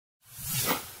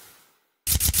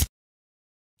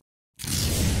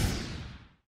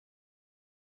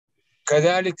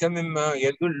وكذلك مما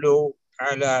يدل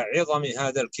على عظم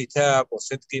هذا الكتاب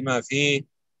وصدق ما فيه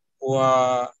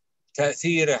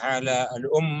وتأثيره على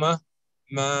الأمة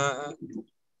ما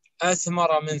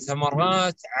أثمر من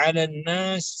ثمرات على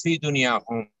الناس في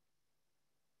دنياهم.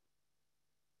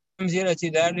 أمثلة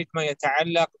ذلك ما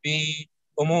يتعلق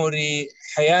بأمور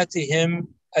حياتهم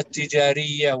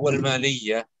التجارية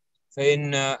والمالية،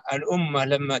 فإن الأمة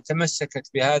لما تمسكت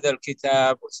بهذا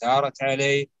الكتاب وسارت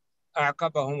عليه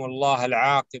أعقبهم الله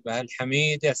العاقبة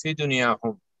الحميدة في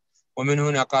دنياهم. ومن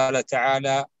هنا قال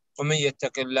تعالى: ومن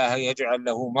يتق الله يجعل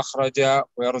له مخرجا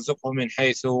ويرزقه من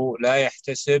حيث لا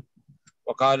يحتسب.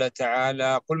 وقال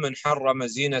تعالى: قل من حرم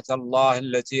زينة الله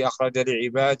التي أخرج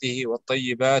لعباده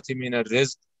والطيبات من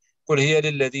الرزق قل هي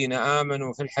للذين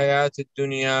آمنوا في الحياة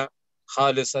الدنيا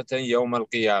خالصة يوم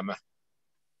القيامة.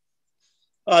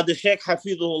 The Shaykh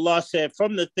Hafizahullah said,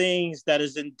 from the things that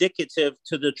is indicative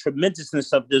to the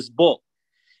tremendousness of this book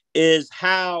is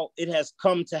how it has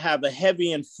come to have a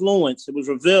heavy influence. It was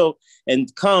revealed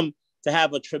and come to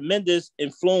have a tremendous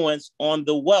influence on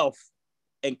the wealth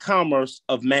and commerce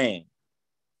of man.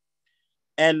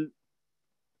 And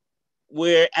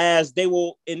whereas they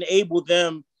will enable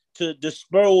them to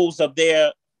dispose of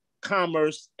their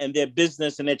commerce and their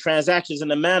business and their transactions in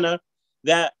a manner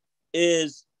that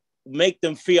is make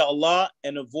them fear Allah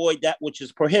and avoid that which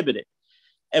is prohibited.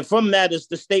 And from that is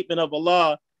the statement of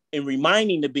Allah in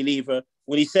reminding the believer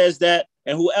when he says that,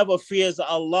 and whoever fears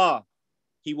Allah,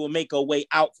 he will make a way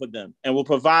out for them and will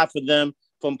provide for them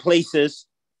from places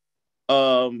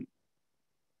they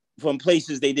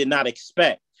did not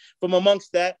expect. From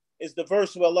amongst that is the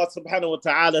verse where Allah subhanahu wa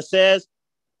ta'ala says,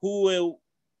 who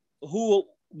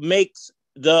makes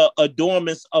the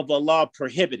adornments of Allah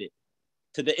prohibited,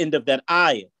 to the end of that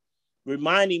ayah,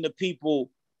 reminding the people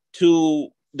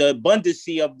to the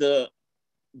abundancy of the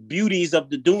beauties of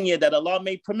the dunya that Allah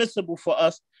made permissible for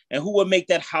us, and who will make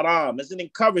that haram as an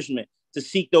encouragement to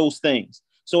seek those things.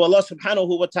 So Allah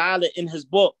subhanahu wa ta'ala in his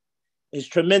book, his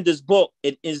tremendous book,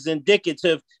 it is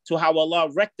indicative to how Allah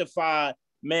rectified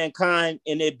mankind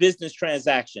in their business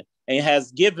transaction and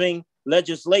has given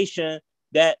legislation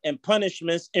that and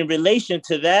punishments in relation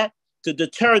to that to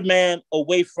deter man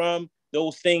away from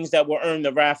those things that will earn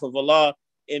the wrath of Allah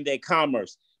in their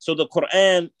commerce. So the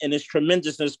Quran and its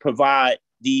tremendousness provide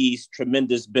these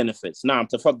tremendous benefits. نعم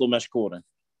تفضل مشكورا.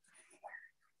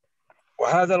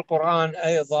 وهذا القرآن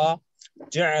أيضا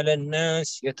جعل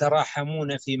الناس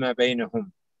يتراحمون فيما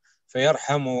بينهم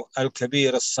فيرحم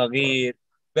الكبير الصغير،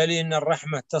 بل إن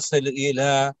الرحمة تصل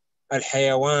إلى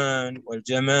الحيوان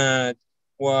والجماد،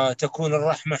 وتكون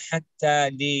الرحمة حتى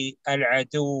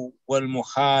للعدو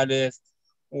والمخالف.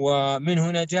 ومن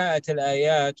هنا جاءت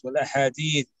الآيات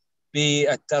والأحاديث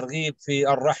بالترغيب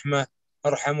في الرحمة: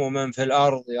 ارحموا من في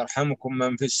الأرض يرحمكم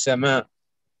من في السماء.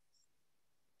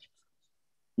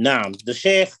 Naam. The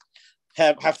Shaykh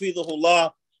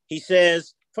Hafizahullah, he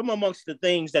says, from amongst the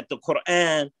things that the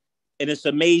Quran and its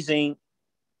amazing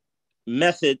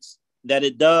methods that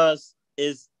it does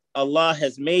is Allah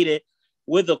has made it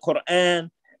with the Quran.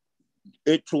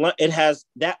 It has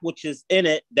that which is in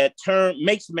it that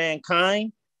makes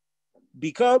mankind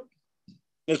become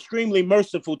extremely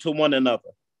merciful to one another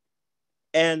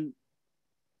and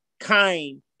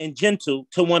kind and gentle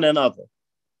to one another.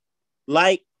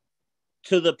 Like,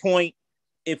 to the point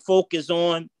it focuses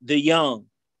on the young,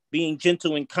 being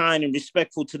gentle and kind and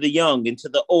respectful to the young and to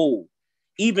the old,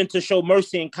 even to show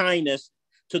mercy and kindness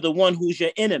to the one who's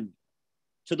your enemy,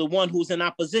 to the one who's in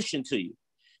opposition to you,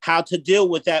 how to deal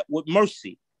with that with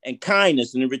mercy and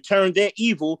kindness and in return their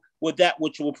evil with that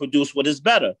which will produce what is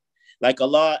better. Like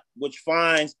Allah, which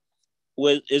finds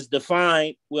what is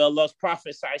defined where Allah's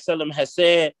Prophet ﷺ has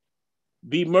said,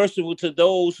 be merciful to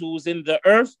those who's in the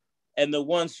earth, and the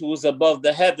ones who is above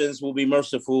the heavens will be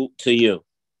merciful to you.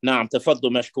 نعم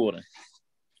تفضل مشكورا.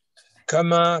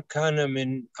 كما كان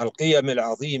من القيم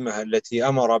العظيمة التي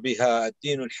أمر بها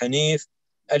الدين الحنيف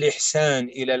الإحسان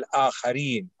إلى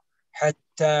الآخرين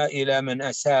حتى إلى من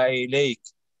أساء إليك،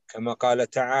 كما قال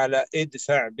تعالى: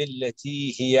 ادفع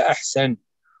بالتي هي أحسن.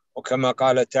 وكما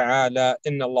قال تعالى: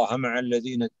 إن الله مع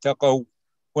الذين اتقوا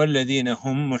والذين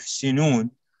هم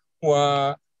محسنون.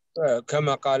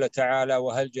 وكما قال تعالى: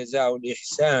 وهل جزاء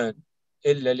الإحسان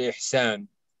إلا الإحسان.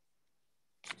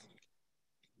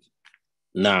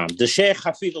 Naam. The Shaykh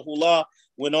Hafizahullah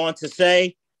went on to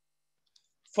say,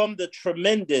 from the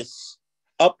tremendous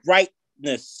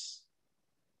uprightness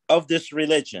of this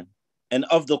religion and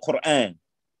of the Quran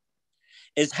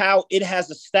is how it has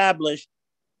established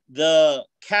the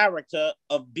character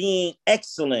of being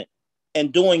excellent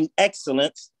and doing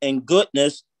excellence and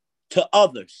goodness to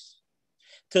others,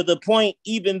 to the point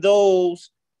even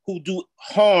those who do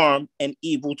harm and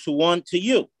evil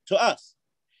to us.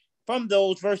 From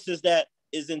those verses that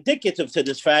is indicative to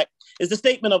this fact is the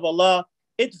statement of Allah,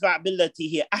 idfa' billati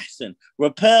hiya ahsan.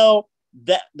 Repel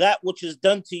that which is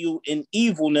done to you in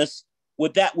evilness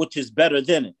with that which is better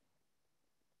than it.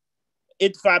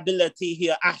 Idfa' billati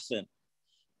hiya ahsan.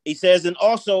 He says, and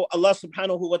also Allah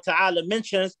subhanahu wa ta'ala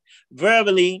mentions,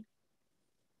 verily,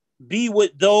 be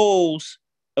with those,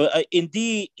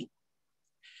 indeed,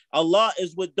 Allah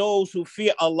is with those who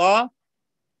fear Allah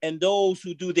and those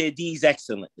who do their deeds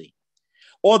excellently.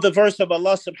 Or the verse of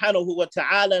Allah subhanahu wa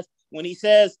ta'ala, when he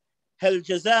says,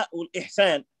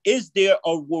 𝐭𝐡𝐢𝐤𝐝, is there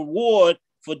a reward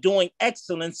for doing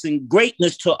excellence and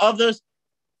greatness to others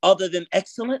other than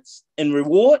excellence and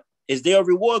reward? Is there a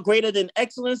reward greater than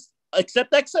excellence,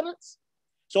 except excellence?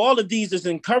 So all of these is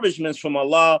encouragements from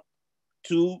Allah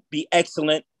to be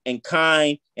excellent and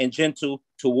kind and gentle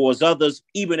towards others,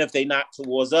 even if they're not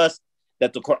towards us,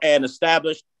 that the Quran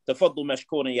established. تفضل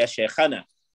مشكورا يا شيخنا.